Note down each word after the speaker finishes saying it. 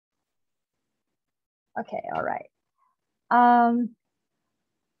Okay, all right.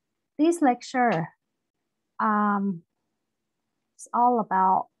 This lecture is all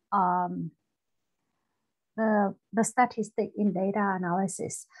about the statistic in data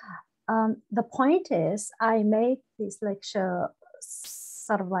analysis. The point is I made this lecture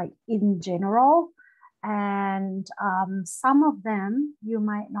sort of like in general, and some of them you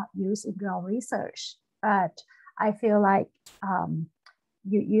might not use in your research, but I feel like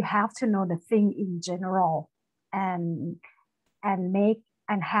you have to know the thing in general and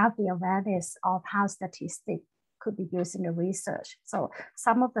have the awareness of how statistics could be used in the research. So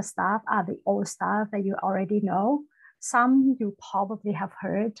some of the stuff are the old stuff that you already know. Some you probably have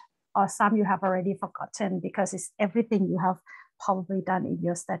heard, or some you have already forgotten because it's everything you have probably done in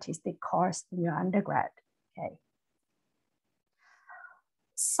your statistics course in your undergrad. Okay.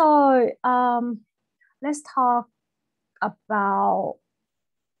 So let's talk about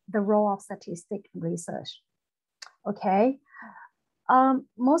the role of statistics in research. Okay.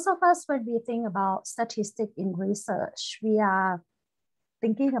 Most of us, when we think about statistics in research, we are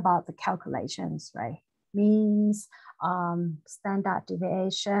thinking about the calculations, right? Means, standard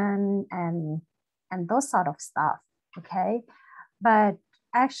deviation, and those sort of stuff, okay? But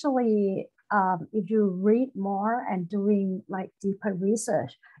actually, if you read more and doing like deeper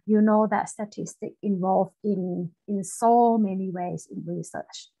research, you know that statistics involved in so many ways in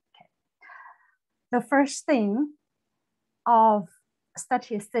research. Okay. The first thing of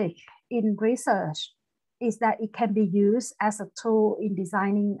statistics in research is that it can be used as a tool in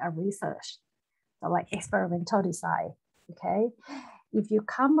designing a research, so like experimental design, okay? If you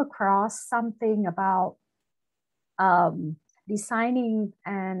come across something about designing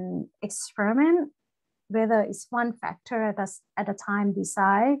an experiment, whether it's one factor at a time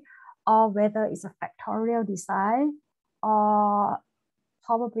design, or whether it's a factorial design, or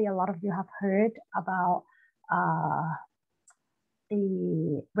probably a lot of you have heard about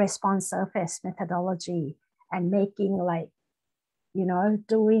the response surface methodology and making like, you know,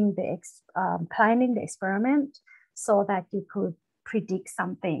 doing the planning the experiment so that you could predict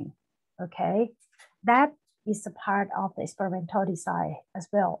something, okay? That is a part of the experimental design as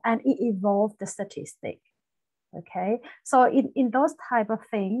well, and it involves the statistic, okay? So in those type of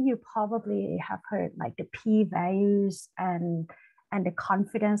things, you probably have heard like the p-values and the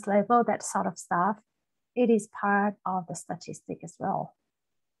confidence level, that sort of stuff. It is part of the statistic as well,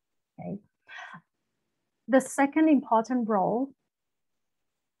 okay? The second important role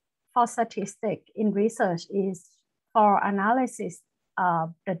for statistics in research is for analysis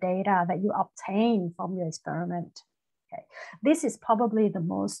of the data that you obtain from your experiment. Okay. This is probably the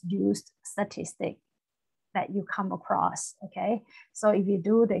most used statistic that you come across, okay? So if you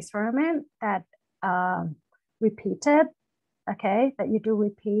do the experiment that repeated, okay, that you do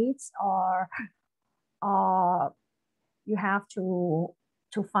repeats, or you have to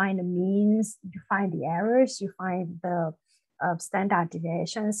find the means, you find the errors, you find the standard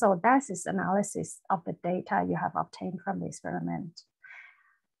deviation. So that is analysis of the data you have obtained from the experiment.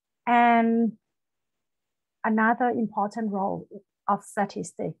 And another important role of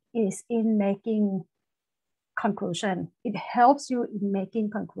statistics is in making conclusion. It helps you in making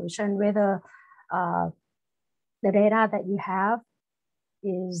conclusion whether the data that you have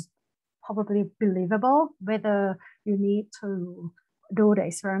is probably believable, whether you need to do the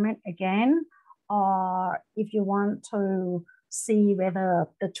experiment again, or if you want to see whether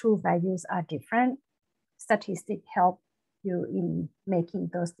the true values are different. Statistics help you in making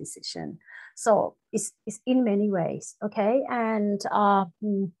those decisions. So it's in many ways, okay? And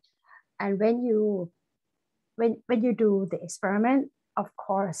when you do the experiment, of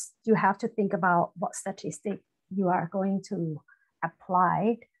course, you have to think about what statistic you are going to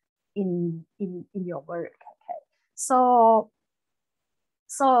apply in your work, okay? So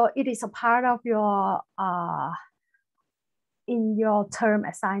it is a part of your in your term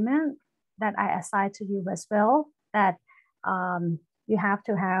assignment that I assign to you as well, that you have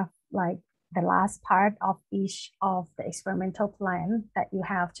to have like the last part of each of the experimental plan, that you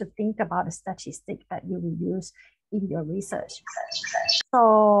have to think about the statistic that you will use in your research.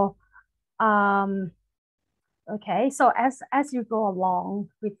 So okay, so as you go along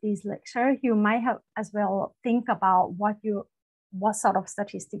with this lecture, you might have as well think about what sort of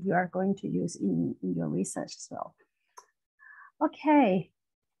statistic you are going to use in your research as well. Okay.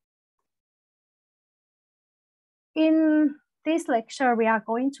 In this lecture, we are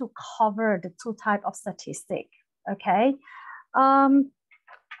going to cover the two types of statistics, okay?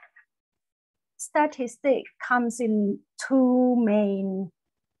 Statistic comes in two main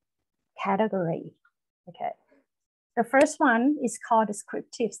categories, okay? The first one is called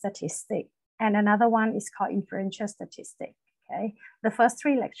descriptive statistic, and another one is called inferential statistic. Okay, the first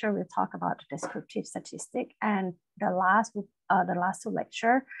three lectures will talk about the descriptive statistic, and the last two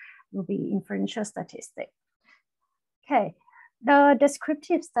lecture will be inferential statistic. Okay, the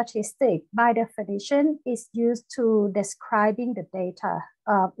descriptive statistic by definition is used to describing the data.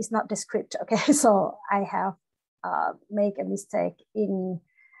 It's not descriptive. Okay, so I have make a mistake in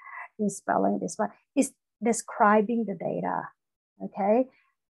spelling this one. It's describing the data. Okay.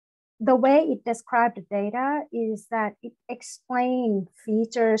 The way it describes the data is that it explains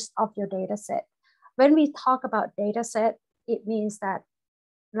features of your data set. When we talk about data set, it means that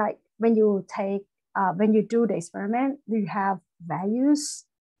like when you do the experiment, you have values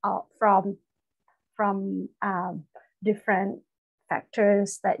from different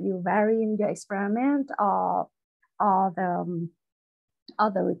factors that you vary in your experiment, or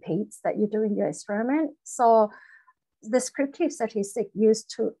the repeats that you do in your experiment. So descriptive statistic used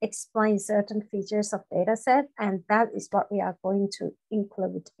to explain certain features of data set, and that is what we are going to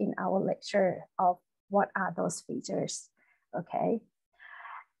include in our lecture of what are those features. Okay.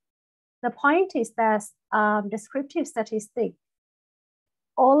 The point is that descriptive statistic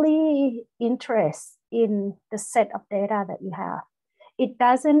only interests in the set of data that you have. It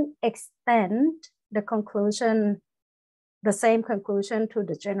doesn't extend the conclusion, the same conclusion to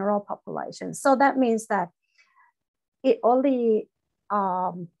the general population. So that means that it only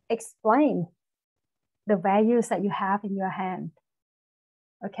explains the values that you have in your hand.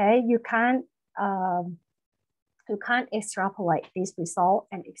 Okay, you can't extrapolate this result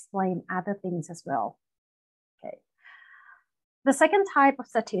and explain other things as well. Okay. The second type of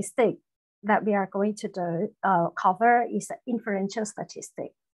statistic that we are going to cover is the inferential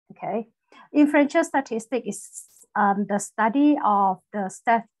statistic. Okay, inferential statistic is the study of the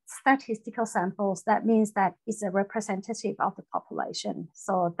statistical samples. That means that it's a representative of the population.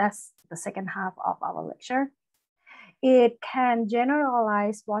 So that's the second half of our lecture. It can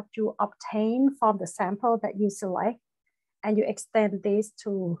generalize what you obtain from the sample that you select, and you extend this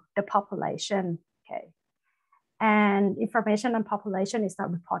to the population. Okay. And information on population is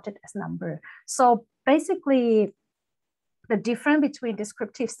not reported as number. So basically, the difference between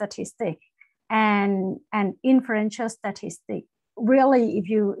descriptive statistic and inferential statistic, really, if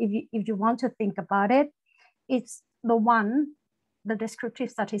you want to think about it, it's the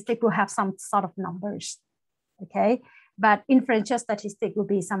descriptive statistic will have some sort of numbers, okay? But inferential statistic will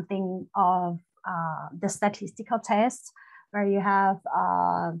be something of the statistical test, where you have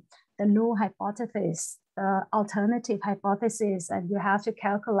the null hypothesis, the alternative hypothesis, and you have to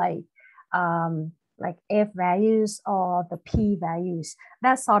calculate like F values or the P values.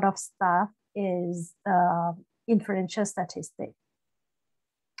 That sort of stuff is the inferential statistic.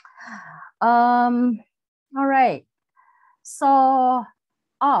 All right. So,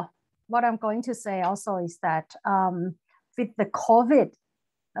 what I'm going to say also is that with the COVID,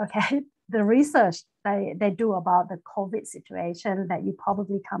 okay, the research they do about the COVID situation that you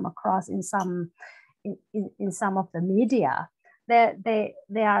probably come across in some of the media, they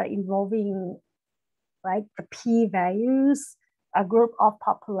are involving, right, the P values, a group of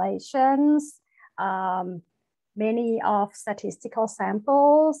populations, many of statistical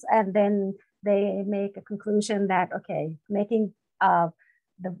samples, and then they make a conclusion that, okay, making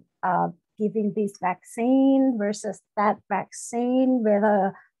giving this vaccine versus that vaccine,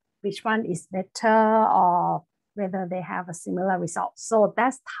 whether which one is better or whether they have a similar result. So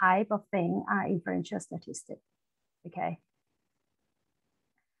that type of thing are inferential statistics. Okay.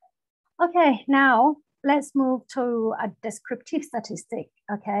 Okay, now let's move to a descriptive statistic.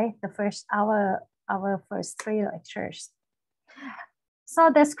 Okay, our first three lectures.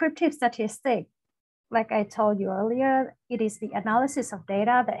 So descriptive statistic, like I told you earlier, it is the analysis of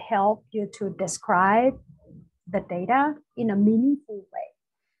data that help you to describe the data in a meaningful way.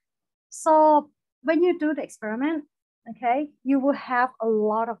 So when you do the experiment, okay, you will have a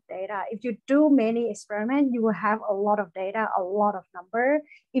lot of data. If you do many experiments, you will have a lot of data, a lot of number.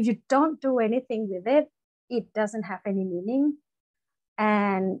 If you don't do anything with it, it doesn't have any meaning.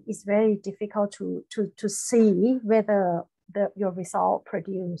 And it's very difficult to see whether your result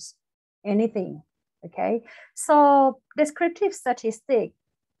produce anything, okay? So descriptive statistic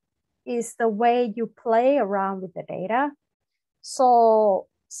is the way you play around with the data. So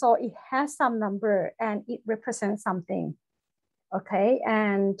it has some number and it represents something, okay?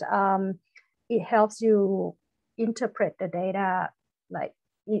 And it helps you interpret the data like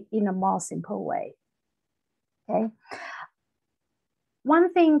in a more simple way, okay?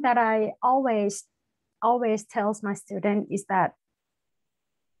 One thing that I always tells my student is that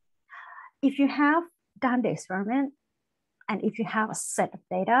if you have done the experiment and if you have a set of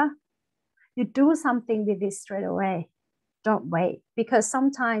data, you do something with it straight away. Don't wait, because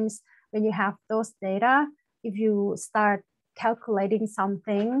sometimes when you have those data, if you start calculating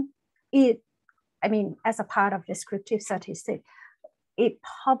something, as a part of descriptive statistics, it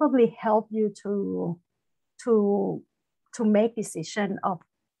probably help you to make decision of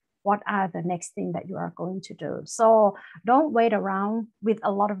what are the next thing that you are going to do. So don't wait around with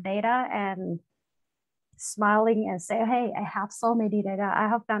a lot of data and smiling and say, hey, I have so many data. I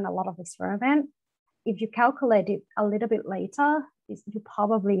have done a lot of experiment. If you calculate it a little bit later, you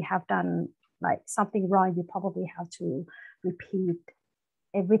probably have done like something wrong. You probably have to repeat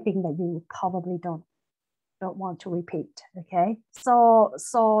everything that you probably don't want to repeat. Okay, so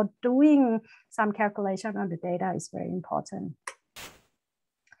doing some calculation on the data is very important.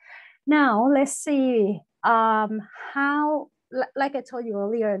 Now let's see how, like I told you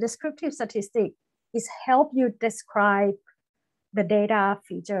earlier, descriptive statistics is help you describe the data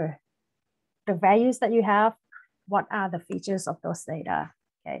feature, the values that you have, what are the features of those data.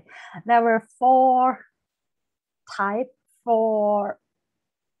 Okay, there were four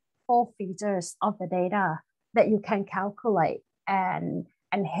features of the data that you can calculate and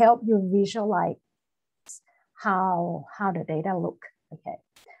help you visualize how the data look. Okay,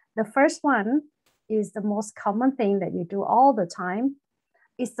 the first one is the most common thing that you do all the time,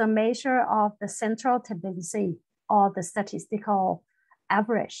 is the measure of the central tendency or the statistical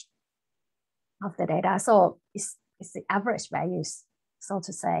average of the data. So it's the average values, so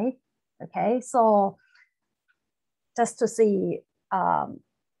to say. Okay, so just to see the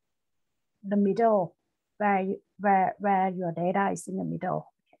middle, where your data is in the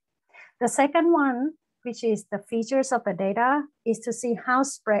middle. Okay. The second one, which is the features of the data, is to see how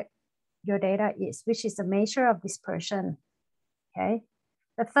spread your data is, which is a measure of dispersion. Okay.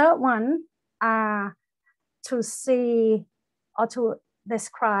 The third one, to see or to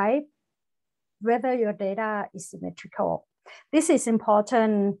describe whether your data is symmetrical. This is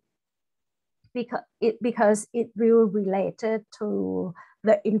important because it will relate to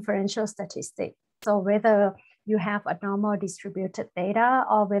the inferential statistic. So whether you have a normal distributed data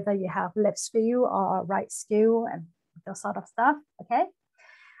or whether you have left skew or right skew and those sort of stuff. Okay.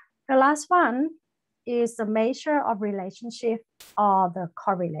 The last one is the measure of relationship or the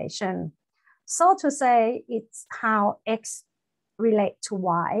correlation. So to say, it's how X relate to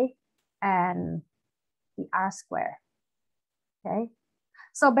Y and the R square. Okay.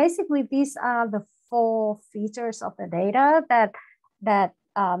 So basically, these are the four features of the data that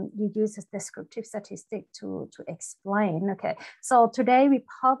you use as descriptive statistic to explain. Okay, so today we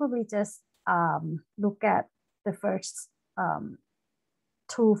probably just look at the first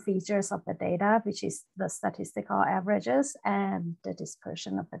two features of the data, which is the statistical averages and the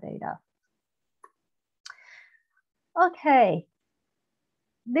dispersion of the data. Okay,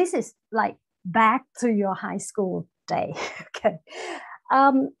 this is like back to your high school day. Okay,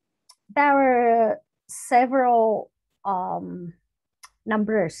 there were several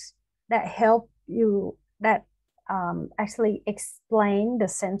numbers that help you, that actually explain the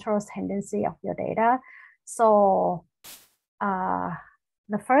central tendency of your data. So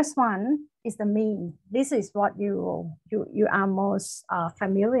the first one is the mean. This is what you are most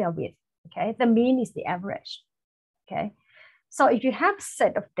familiar with. Okay, the mean is the average. Okay, so if you have a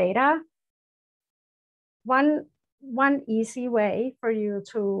set of data, one easy way for you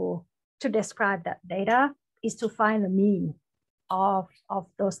to describe that data is to find the mean of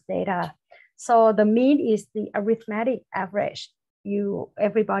those data. So the mean is the arithmetic average.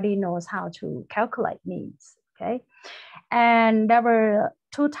 Everybody knows how to calculate means. Okay, and there were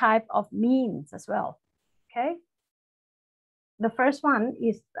two types of means as well. Okay, the first one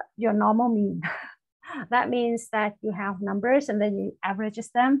is your normal mean. That means that you have numbers and then you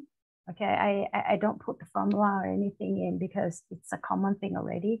averages them. Okay, I don't put the formula or anything in because it's a common thing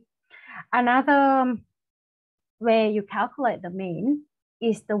already. Another way you calculate the mean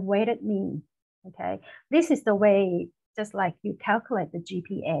is the weighted mean. Okay, this is the way, just like you calculate the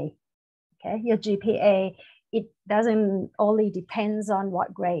GPA. Okay, your GPA, it doesn't only depends on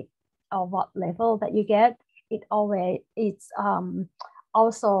what grade or what level that you get. It's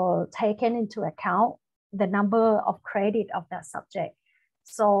also taken into account the number of credit of that subject.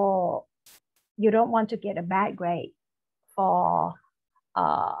 So you don't want to get a bad grade for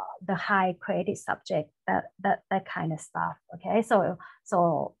the high credit subject, that kind of stuff. Okay, so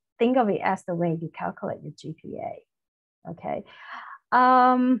think of it as the way you calculate your GPA. Okay,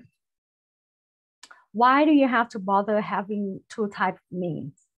 why do you have to bother having two type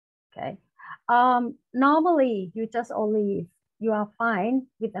means? Okay, normally you are fine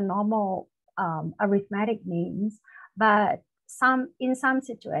with a normal arithmetic means, but in some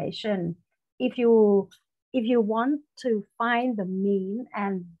situation if you want to find the mean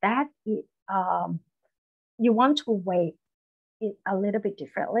and that you want to weight it a little bit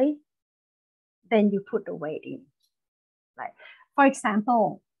differently, then you put the weight in. Like, for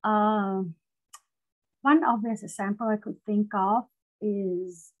example, one obvious example I could think of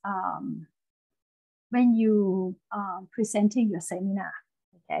is when you presenting your seminar.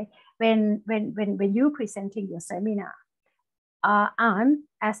 Okay, when you presenting your seminar, I'm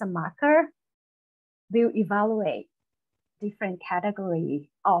as a marker will evaluate different category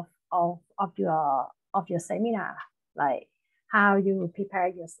of your seminar, like how you prepare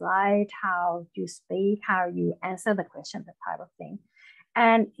your slide, how you speak, how you answer the question, that type of thing.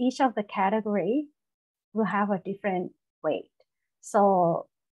 And each of the category will have a different weight. So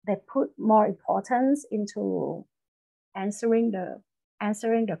they put more importance into answering the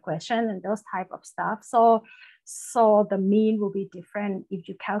question and those type of stuff. So the mean will be different if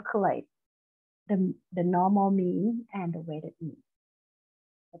you calculate the normal mean and the weighted mean.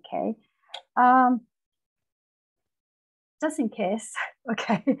 Okay. Just in case,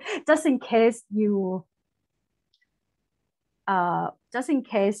 okay, just in case you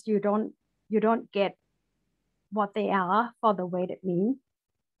don't get what they are for the weighted mean.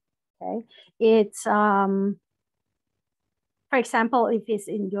 Okay, it's for example, if it's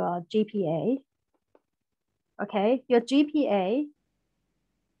in your GPA, okay, your GPA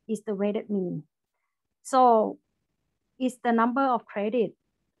is the weighted mean. So it's the number of credit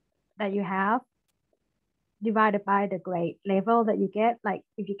that you have divided by the grade level that you get. Like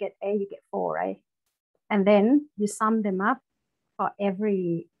if you get A, you get 4, right? And then you sum them up for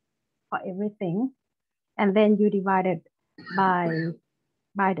everything, and then you divide it by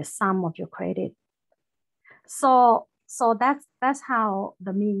the sum of your credit. So that's how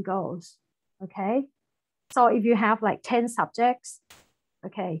the mean goes. Okay. So if you have like 10 subjects,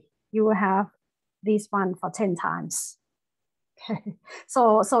 okay, you will have this one for 10 times. Okay.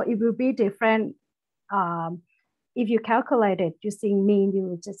 So it will be different. If you calculate it using mean, you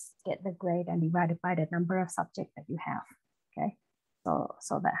will just get the grade and divide it by the number of subjects that you have. Okay. So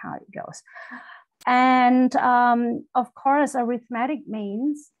that's how it goes. And of course, arithmetic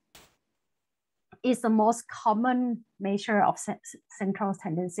means is the most common measure of central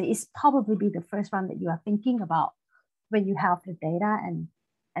tendency. It's probably be the first one that you are thinking about when you have the data and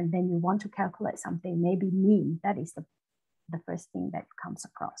then you want to calculate something, maybe mean. That is the first thing that comes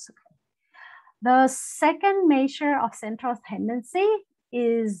across. Okay. The second measure of central tendency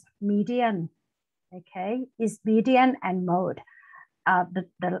is median. Okay, is median and mode.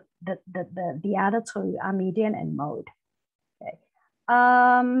 The other two are median and mode. Okay.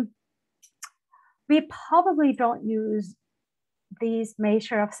 We probably don't use these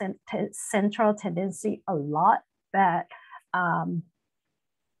measure of central tendency a lot, but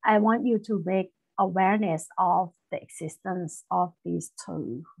I want you to make awareness of the existence of these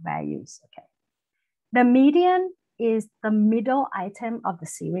two values. Okay. The median is the middle item of the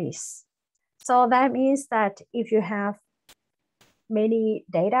series. So that means that if you have many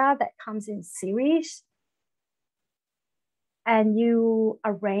data that comes in series and you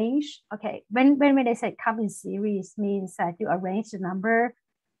arrange, okay, when they say come in series means that you arrange the number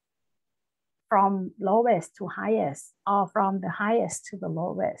from lowest to highest or from the highest to the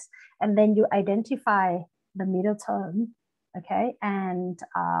lowest, and then you identify the middle term, okay, and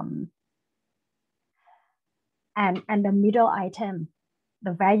the middle item,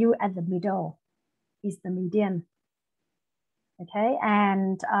 the value at the middle is the median. Okay,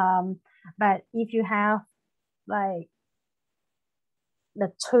 and but if you have like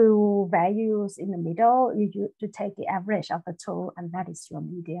the two values in the middle, you take the average of the two, and that is your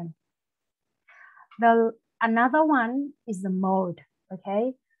median. Another one is the mode.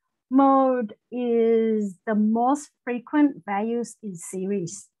 Okay, mode is the most frequent values in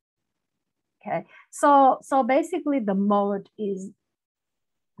series. Okay, so basically the mode is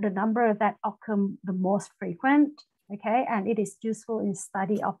the number that occur the most frequent. Okay, and it is useful in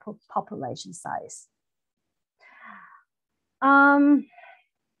study of population size. I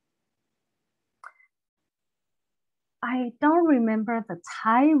don't remember the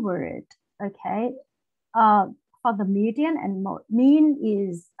Thai word. Okay, for the median and mode. Mean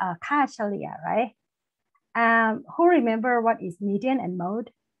is ค่าเฉลี่ย, right? Who remember what is median and mode?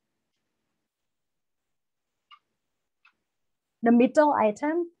 The middle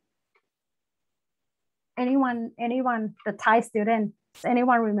item. Anyone, the Thai student, does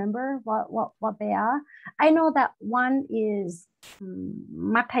anyone remember what they are? I know that one is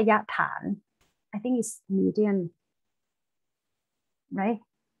มัธยฐาน. I think it's median, right?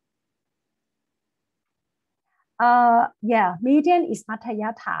 Yeah, median is มัธย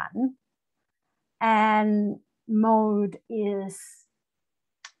ฐาน. and mode is,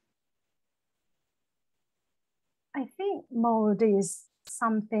 I think mode is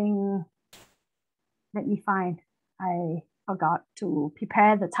something, let me find, I forgot to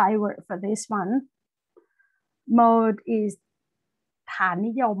prepare the Thai word for this one. Mode is ฐาน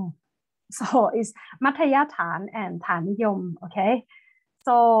นิยม so it's มัธยฐาน and ฐานนิยม okay,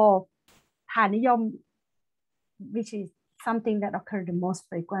 so ฐานนิยม which is something that occurs the most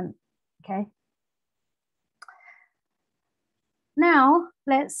frequent, okay. Now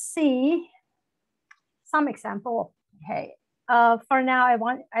let's see some example, okay. For now I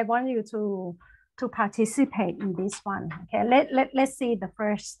want you to participate in this one, okay. Let's see the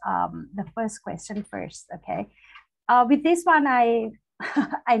first question first, okay. With this one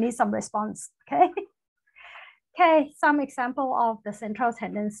I need some response, okay. Okay, some example of the central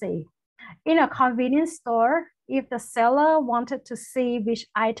tendency. In a convenience store, if the seller wanted to see which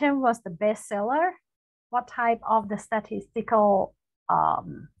item was the best seller, what type of the statistical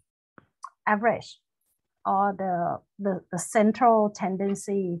average or the central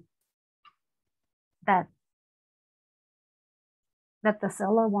tendency that the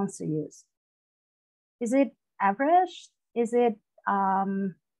seller wants to use? Is it average? Is it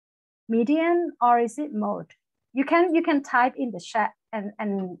median, or is it mode? You can type in the chat and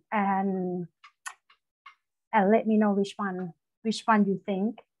let me know which one you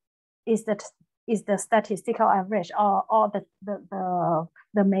think is the statistical average or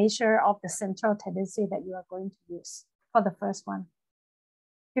the measure of the central tendency that you are going to use for the first one.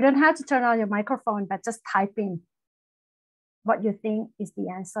 You don't have to turn on your microphone, but just type in what you think is the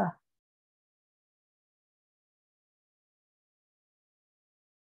answer.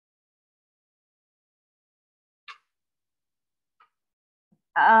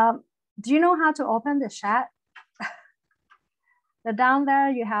 Do you know how to open the chat? Down there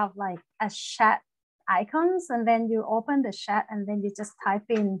you have like a chat icons, and then you open the chat and then you just type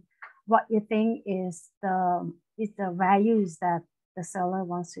in what you think is the values that the seller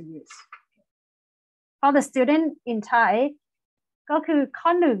wants to use. For the student in Thai ก็คือข้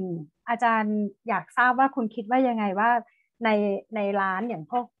อหนึ่งอาจารย์อยากทราบว่าคุณคิดว่ายังไงว่าในร้านอย่าง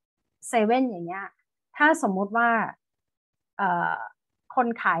พวกเซเว่นอย่างเงี้ยถ้าสมมุติว่าคน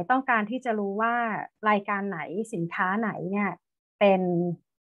ขายต้องการที่จะรู้ว่ารายการไหนสินค้าไหนเนี่ยเ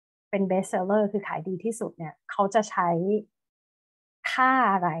ป็นเบสเซลเลอร์คือขายดีที่สุดเนี่ยเขาจะใช้ค่า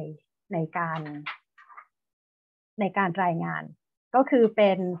อะไรในการรายงานก็คือเป็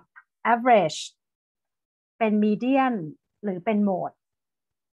น average เป็น median หรือเป็น mode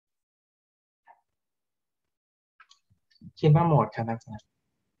คิดว่า mode ครับอาจารย์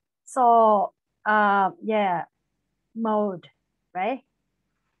so yeah mode right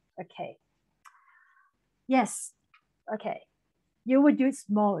okay yes okay you would use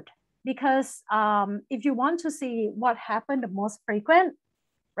mode because if you want to see what happened the most frequent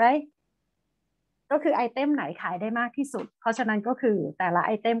right ก็คือไอเทมไหนขายได้มากที่สุดเพราะฉะนั้นก็คือแต่ละไ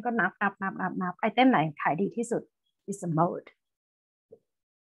อเทมก็นับไอเทมไหนขายดีที่สุด is a mode.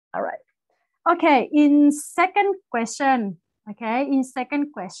 All right. Okay, in second question,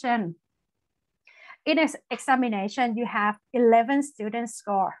 in this examination you have 11 students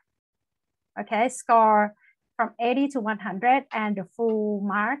score. Okay, score from 80 to 100 and the full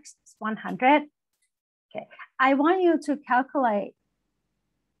marks is 100. Okay, I want you to calculate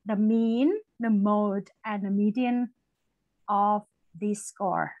the mean, the mode, and the median of this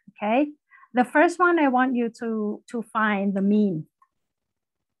score, okay? The first one, I want you to find the mean.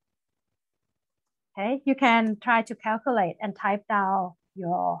 Okay, you can try to calculate and type down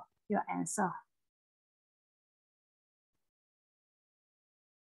your answer.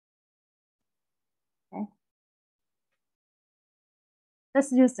 Okay.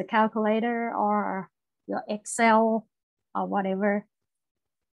 Just use the calculator or your Excel or whatever.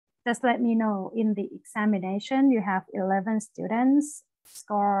 Just let me know in the examination, you have 11 students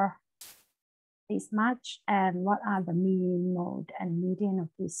score this much, and what are the mean, mode, and median of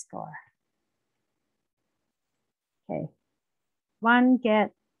this score. Okay, one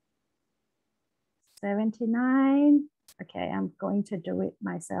get 79. Okay, I'm going to do it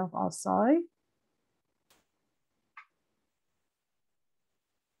myself also.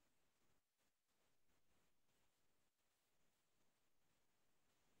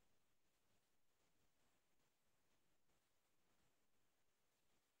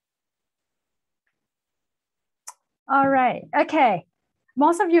 All right, okay.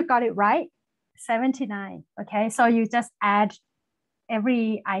 Most of you got it right, 79, okay? So you just add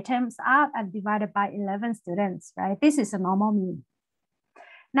every items up and divided by 11 students, right? This is a normal mean.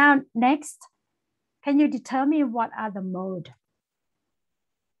 Now, next, can you determine what are the mode?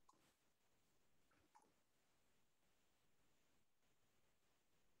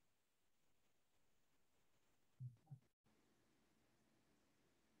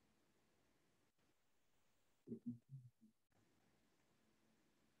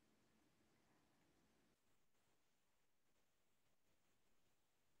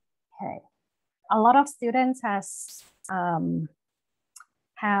 Okay, a lot of students have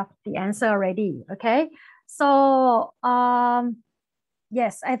the answer already. Okay, so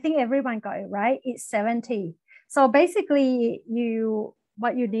yes, I think everyone got it right. It's 70. So basically,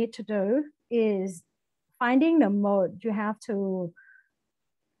 what you need to do is finding the mode. You have to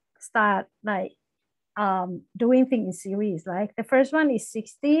start like doing things in series. Like the first one is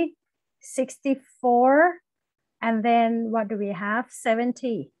 60, 64, and then what do we have?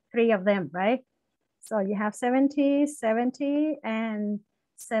 70, three of them, right? So you have 70, 70, and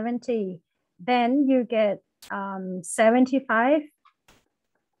 70. Then you get 75,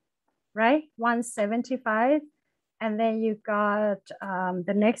 right? 175. And then you got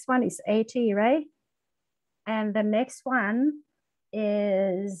the next one is 80, right? And the next one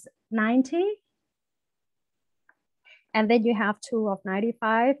is 90. And then you have two of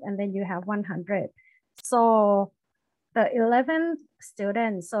 95, and then you have 100. So the 11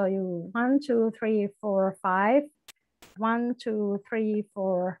 students, so you 1, 2, 3, 4, 5, 1, 2, 3,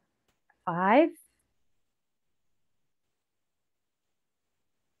 4, 5.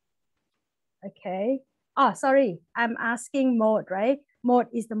 Okay. Oh, sorry, I'm asking mode, right? Mode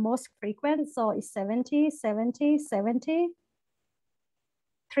is the most frequent, so it's 70, 70, 70,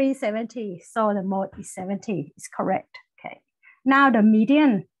 370. So the mode is 70, is correct. Okay. Now the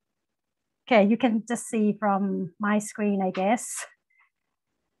median. Okay, you can just see from my screen, I guess.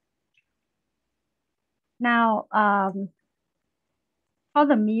 Now, for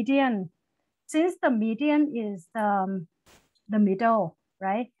the median, since the median is the middle,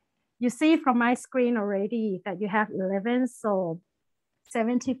 right? You see from my screen already that you have 11, so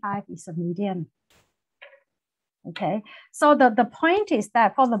 75 is a median. Okay, so the point is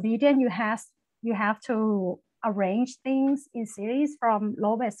that for the median, you have to arrange things in series from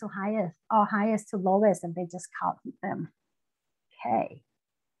lowest to highest or highest to lowest, and then just count them. Okay.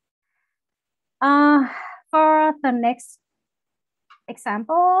 For the next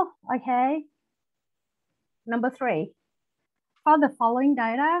example, okay, number 3. For the following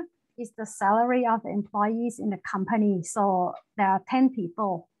data is the salary of the employees in the company. So there are 10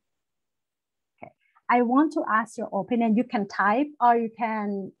 people. Okay, I want to ask your opinion. You can type or you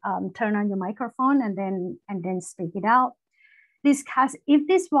can turn on your microphone and then speak it out. Discuss if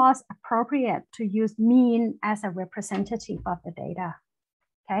this was appropriate to use mean as a representative of the data.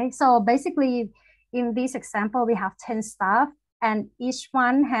 Okay, so basically in this example, we have 10 staff and each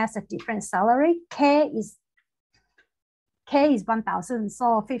one has a different salary. K is 1,000.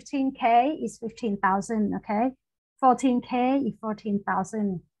 So 15K is 15,000. Okay, 14K is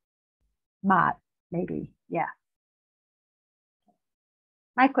 14,000 baht, maybe. Yeah.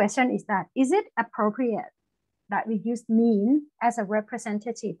 My question is that, is it appropriate that we use mean as a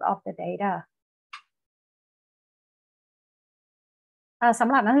representative of the data สำ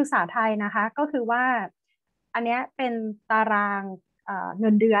หรับนักศึกษาไทยนะคะก็คือว่าอันนี้เป็นตารางเงิ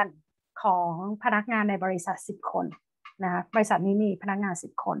นเดือนของพนักงานในบริษัท10 คนนะบริษัทนี้มีพนักงาน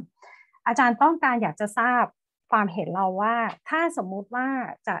10 คนอาจารย์ต้องการอยากจะทราบความเห็นเราว่าถ้าสมมุติว่า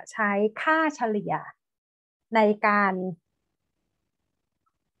จะใช้ค่าเฉลี่ยในการ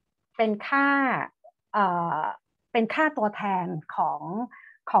เป็นค่าตัวแทนข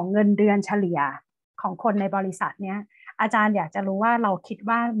องเงินเดือนเฉลี่ยของคนในบริษัทเนี้ยอาจารย์อยากจะรู้ว่าเราคิด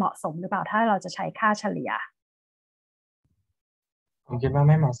ว่าเหมาะสมหรือเปล่าถ้าเราจะใช้ค่าเฉลี่ยผมคิดว่าไ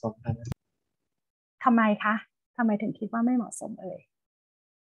ม่เหมาะสมครับทำไมคะทำไมถึงคิดว่าไม่เหมาะสม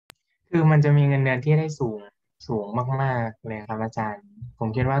คือมันจะมีเงินเดือนที่ได้สูงมากๆเลยครับอาจารย์ผม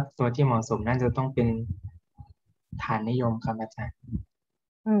คิดว่าตัวที่เหมาะสมน่าจะต้องเป็นฐานนิยมครับอาจารย์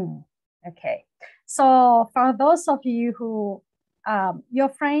Okay, so for those of you who your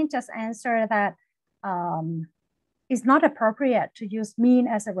friend just answered that it's not appropriate to use mean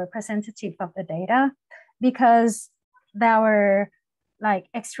as a representative of the data because there were like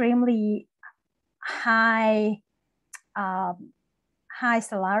extremely high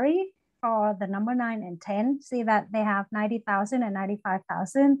salary for the number 9 and 10. See that they have 90,000 and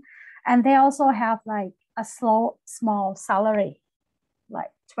 95,000, and they also have like a small salary,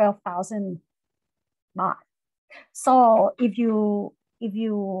 like 12,000 baht. So if you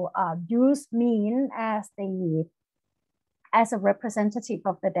use mean as a representative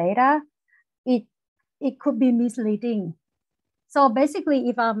of the data, it could be misleading. So basically,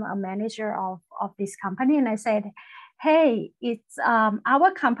 if I'm a manager of this company and I said, hey, it's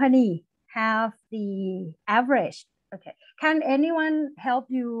our company have the average. Okay, can anyone help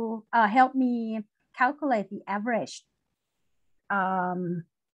me calculate the average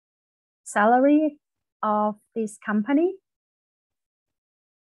salary of this company?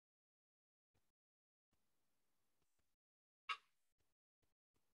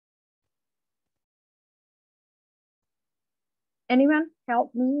 Anyone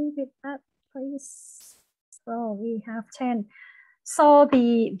help me with that, please? So we have 10. So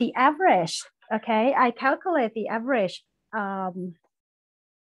the average, okay, I calculate the average.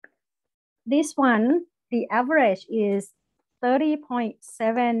 This one, the average is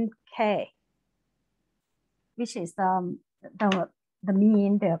 30.7K, which is the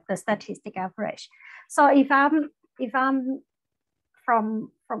mean, the statistic average. So if I'm if I'm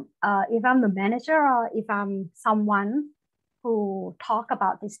the manager or if I'm someone who talk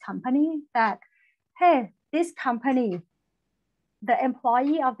about this company, that, hey, this company, the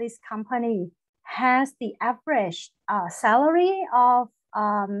employee of this company has the average salary of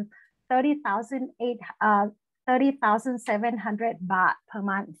 30,700 baht per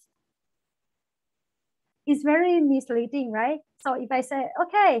month. It's very misleading, right? So if I say,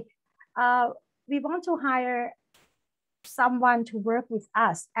 okay, we want to hire someone to work with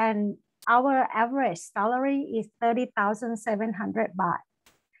us and our average salary is 30,700 baht.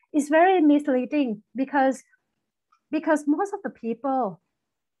 It's very misleading because most of the people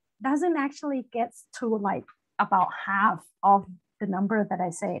doesn't actually get to like about half of the number that I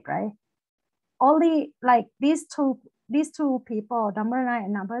said, right? Only like these two people, number 9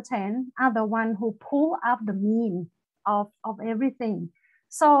 and number 10, are the one who pull up the mean of everything.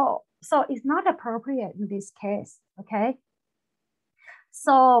 So it's not appropriate in this case, okay?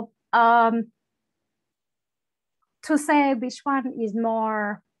 So to say which one is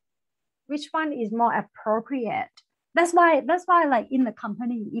more appropriate. That's why like in the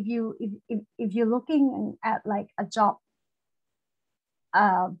company, if you're looking at like a job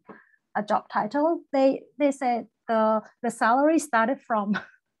title, they say the salary started from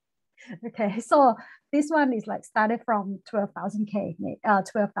okay, so this one is like started from 12,000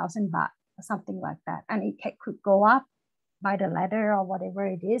 baht or something like that, and it could go up by the ladder or whatever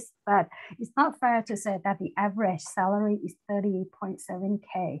it is, but it's not fair to say that the average salary is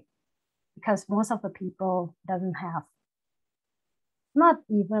 30.7K because most of the people doesn't have, not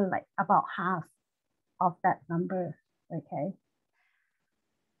even like about half of that number, okay?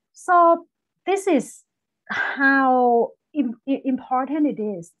 So this is how important it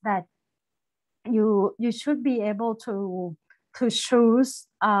is that you should be able to choose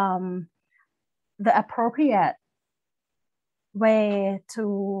the appropriate way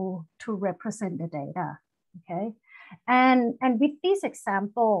to represent the data, okay? And with this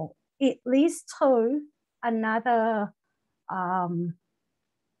example, it leads to another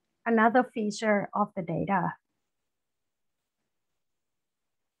feature of the data,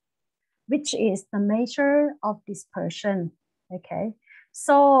 which is the measure of dispersion, okay?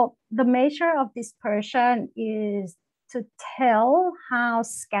 So the measure of dispersion is to tell how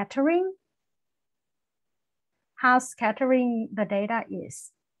scattering the data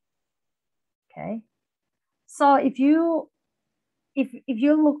is, okay? So if you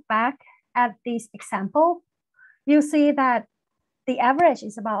look back at this example, you see that the average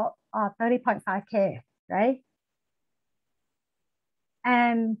is about 30.5K, right?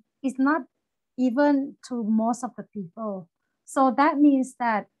 And it's not even to most of the people. So that means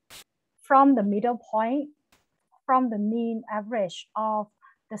that from the middle point, from the mean average of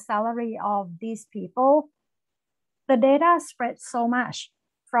the salary of these people, the data spreads so much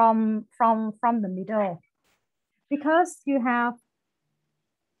from the middle because you have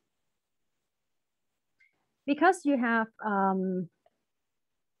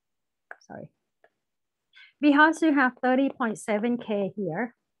 30.7K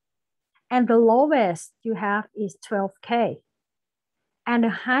here, and the lowest you have is 12K, and the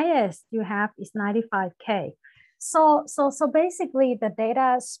highest you have is 95K. So basically the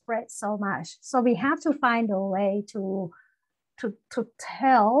data spreads so much. So we have to find a way to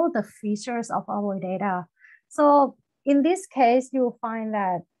tell the features of our data. So in this case, you'll find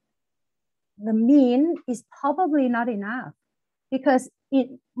that the mean is probably not enough because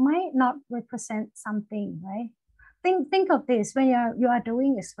it might not represent something, right? Think of this, when you are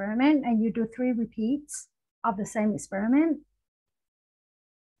doing experiment and you do 3 repeats of the same experiment.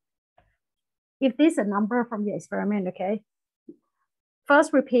 If this is a number from your experiment, okay?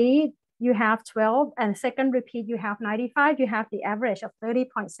 First repeat, you have 12, and second repeat, you have 95, you have the average of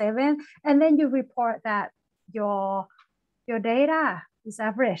 30.7, and then you report that your data is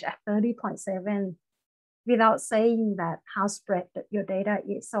average at 30.7 without saying that how spread your data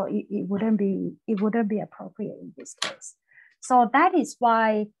is. So it wouldn't be appropriate in this case. So that is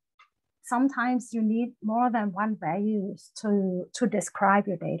why sometimes you need more than one values to describe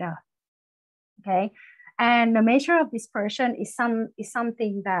your data. Okay, And the measure of dispersion is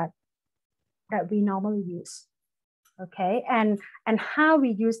something that we normally use. Okay, and how we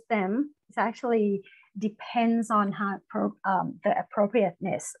use them is actually depends on how the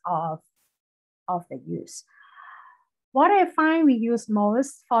appropriateness of the use. What I find we use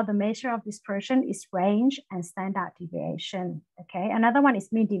most for the measure of dispersion is range and standard deviation. Okay, another one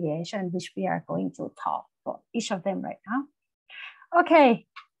is mean deviation, which we are going to talk for each of them right now. Okay,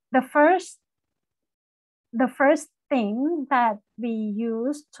 the first thing that we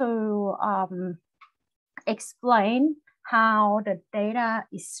use to explain how the data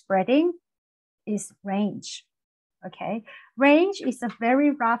is spreading is range. Okay, range is a very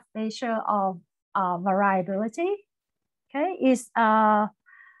rough measure of variability. Okay, is by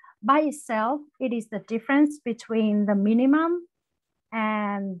itself, it is the difference between the minimum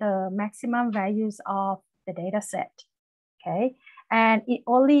and the maximum values of the data set. Okay, and it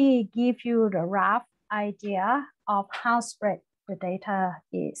only gives you the rough idea of how spread the data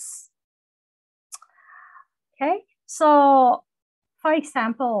is. Okay, so for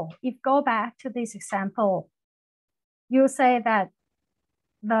example, if go back to this example, you say that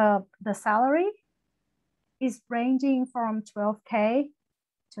the salary is ranging from 12K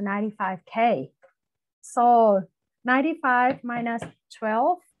to 95K. So 95 minus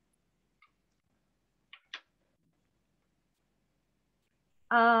 12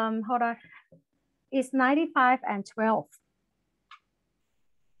 hold on, is 95 and 12.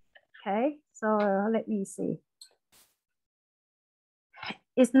 Okay, so let me see.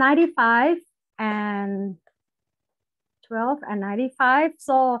 It's 95 and 12 and 95.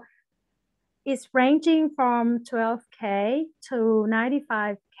 So it's ranging from 12K to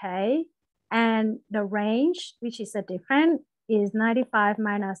 95K. And the range, which is a different, is 95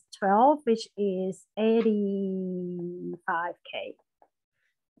 minus 12, which is 85K.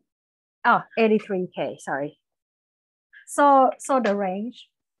 Oh, 83K, sorry. So the range,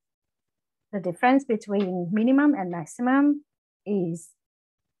 the difference between minimum and maximum is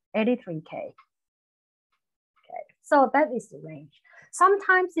 83K. Okay, so that is the range.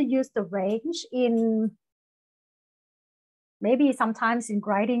 Sometimes you use the range in, maybe sometimes in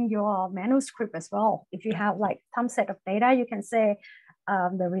writing your manuscript as well. If you have like some set of data, you can say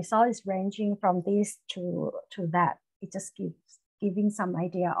the result is ranging from this to that. It just giving some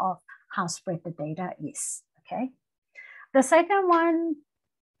idea of how spread the data is, okay? The second one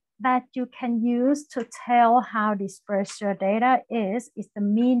that you can use to tell how dispersed your data is the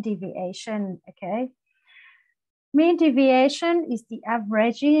mean deviation, okay? Mean deviation is the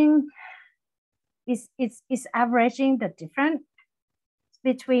averaging, is averaging the difference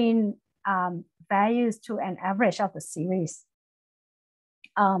between values to an average of the series.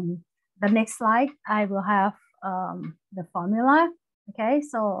 The next slide, I will have the formula, okay?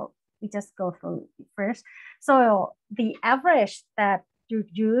 So we just go through it first. So the average that you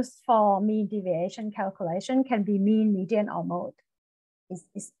use for mean deviation calculation can be mean, median, or mode.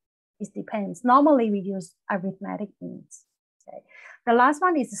 It depends. Normally we use arithmetic means. Okay. The last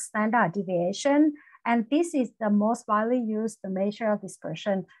one is standard deviation, and this is the most widely used the measure of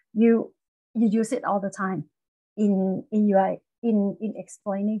dispersion. You use it all the time in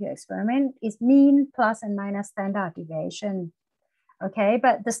explaining your experiment. It's mean plus and minus standard deviation. Okay,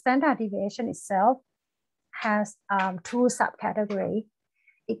 but the standard deviation itself has two subcategories.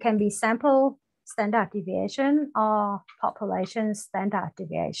 It can be sample standard deviation or population standard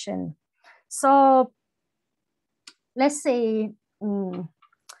deviation. So let's see the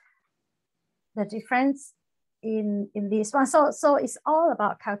difference in this one. So it's all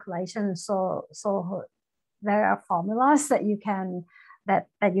about calculation. So there are formulas that you can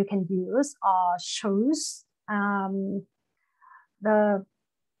use or choose. The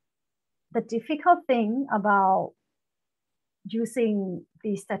difficult thing about using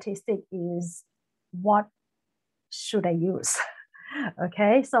the statistic is what should I use?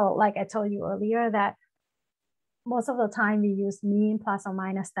 Okay, so like I told you earlier that most of the time we use mean plus or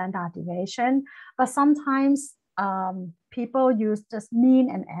minus standard deviation, but sometimes people use just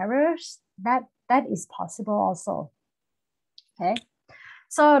mean and errors. That is possible also. Okay,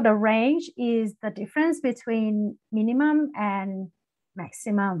 so the range is the difference between minimum and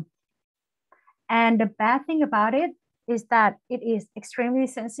maximum. And the bad thing about it is that it is extremely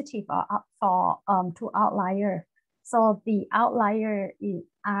sensitive to outlier. So the outlier is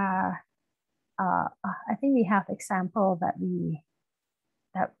I think we have example that we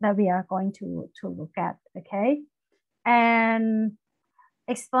are going to look at, okay? And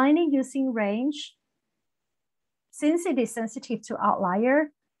explaining using range, since it is sensitive to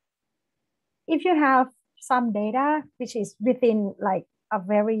outlier, if you have some data which is within like a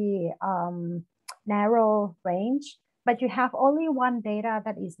very narrow range, but you have only one data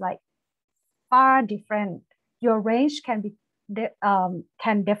that is like far different, your range can be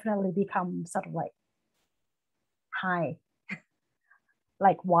can definitely become sort of like high,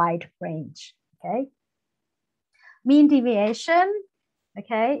 like wide range. Okay. Mean deviation,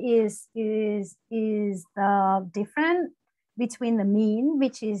 okay, is the difference between the mean,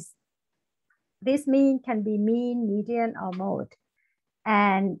 which is this mean can be mean, median, or mode.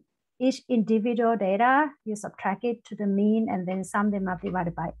 And each individual data, you subtract it to the mean and then sum them up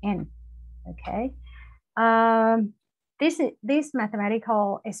divided by n. Okay. This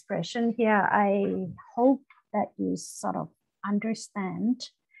mathematical expression here, I hope that you sort of understand.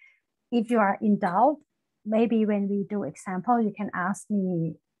 If you are in doubt, maybe when we do example, you can ask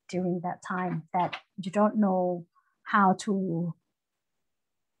me during that time that you don't know how to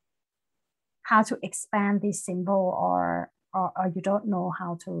expand this symbol, or you don't know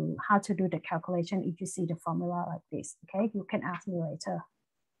how to do the calculation if you see the formula like this. Okay, you can ask me later.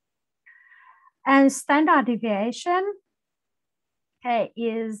 And standard deviation, okay,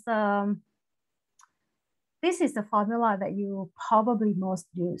 is this is the formula that you probably most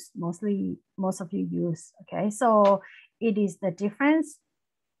of you use. Okay, so it is the difference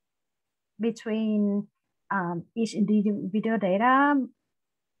between each individual data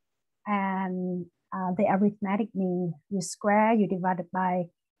and the arithmetic mean. You square, you divide it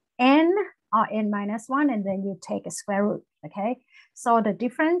by n or n minus 1, and then you take a square root. Okay, so the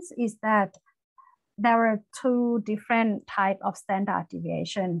difference is that there are two different types of standard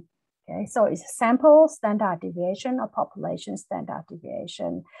deviation. Okay, so it's sample standard deviation or population standard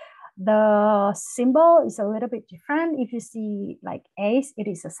deviation. The symbol is a little bit different. If you see like ACE, it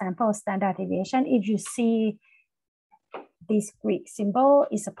is a sample standard deviation. If you see this Greek symbol,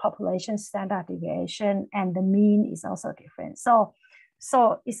 is a population standard deviation, and the mean is also different. So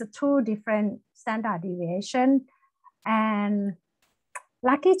it's a two different standard deviation, and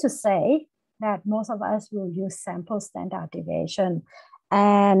lucky to say that most of us will use sample standard deviation.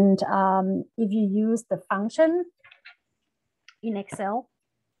 And if you use the function in Excel,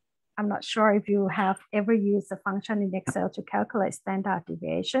 I'm not sure if you have ever used the function in Excel to calculate standard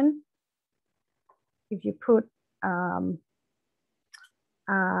deviation. If you put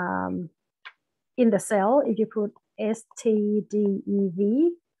in the cell, if you put STDEV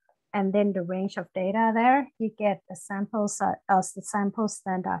and then the range of data there, you get the sample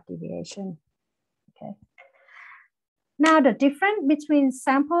standard deviation. Okay. Now the difference between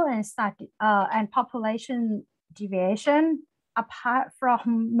sample and population deviation, apart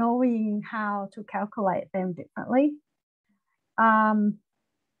from knowing how to calculate them differently,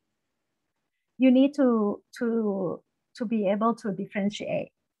 you need to be able to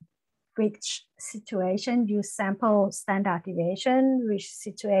differentiate which situation use sample standard deviation, which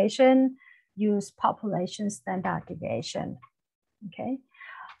situation use population standard deviation. Okay,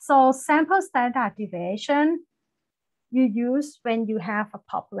 so sample standard deviation you use when you have a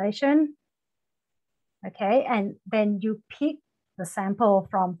population, okay, and then you pick the sample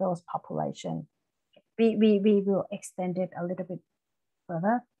from those populations. We will extend it a little bit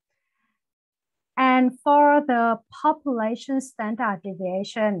further. And for the population standard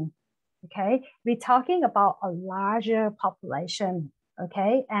deviation, okay, we're talking about a larger population,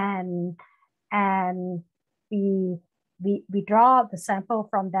 okay, and we draw the sample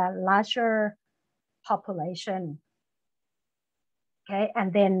from that larger population, okay,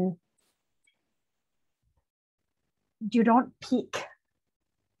 and then you don't pick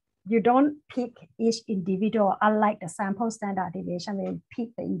each individual, unlike the sample standard deviation, where you pick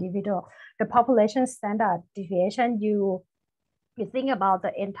the individual. The population standard deviation, you think about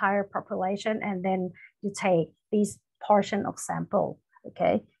the entire population, and then you take this portion of sample,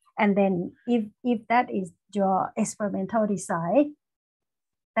 okay? And then if that is your experimental design,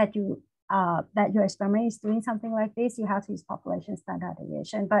 that your experiment is doing something like this, you have to use population standard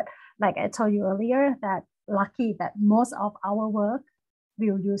deviation. But like I told you earlier, that lucky that most of our work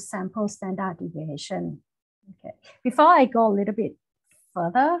will use sample standard deviation. Okay, before I go a little bit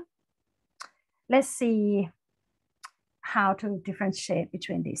further, let's see how to differentiate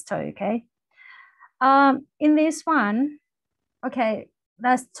between these two, okay? In this one, okay,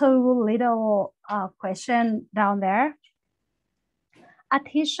 there's two little question down there. A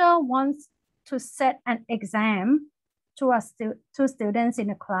teacher wants to set an exam to two students in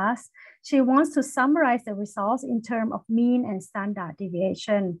a class. She wants to summarize the results in terms of mean and standard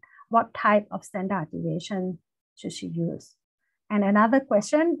deviation. What type of standard deviation should she use? And another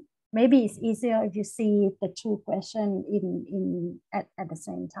question, maybe it's easier if you see the two questions at the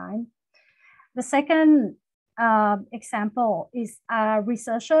same time. The second example is a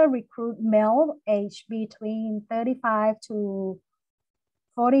researcher recruit male aged between 35 to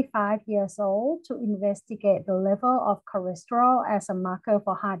 45 years old to investigate the level of cholesterol as a marker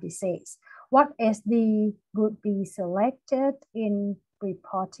for heart disease. What SD would be selected in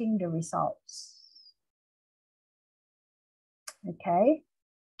reporting the results? Okay,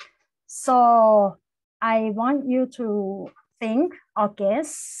 so I want you to think or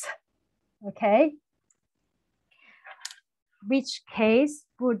guess, okay, which case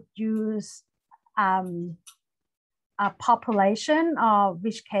would use a population or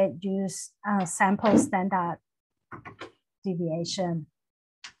which case use sample standard deviation.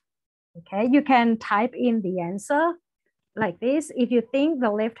 Okay, you can type in the answer like this. If you think the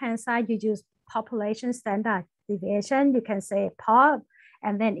left-hand side, you use population standard deviation, you can say POP.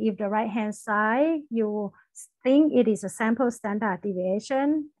 And then if the right-hand side, you think it is a sample standard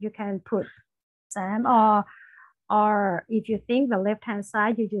deviation, you can put SAM, or if you think the left-hand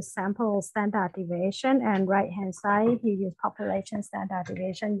side, you use sample standard deviation, and right-hand side, you use population standard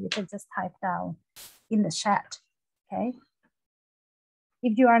deviation, you can just type down in the chat, okay?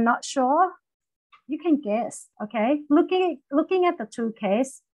 If you are not sure, you can guess, okay? Looking at the two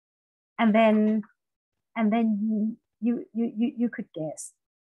cases, and then you could guess.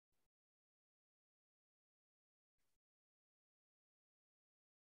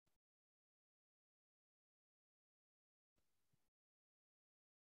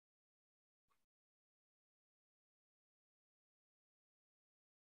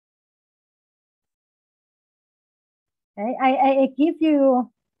 Okay, I give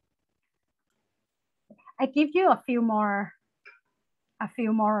you a few more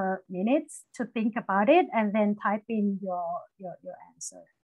minutes to think about it and then type in your answer.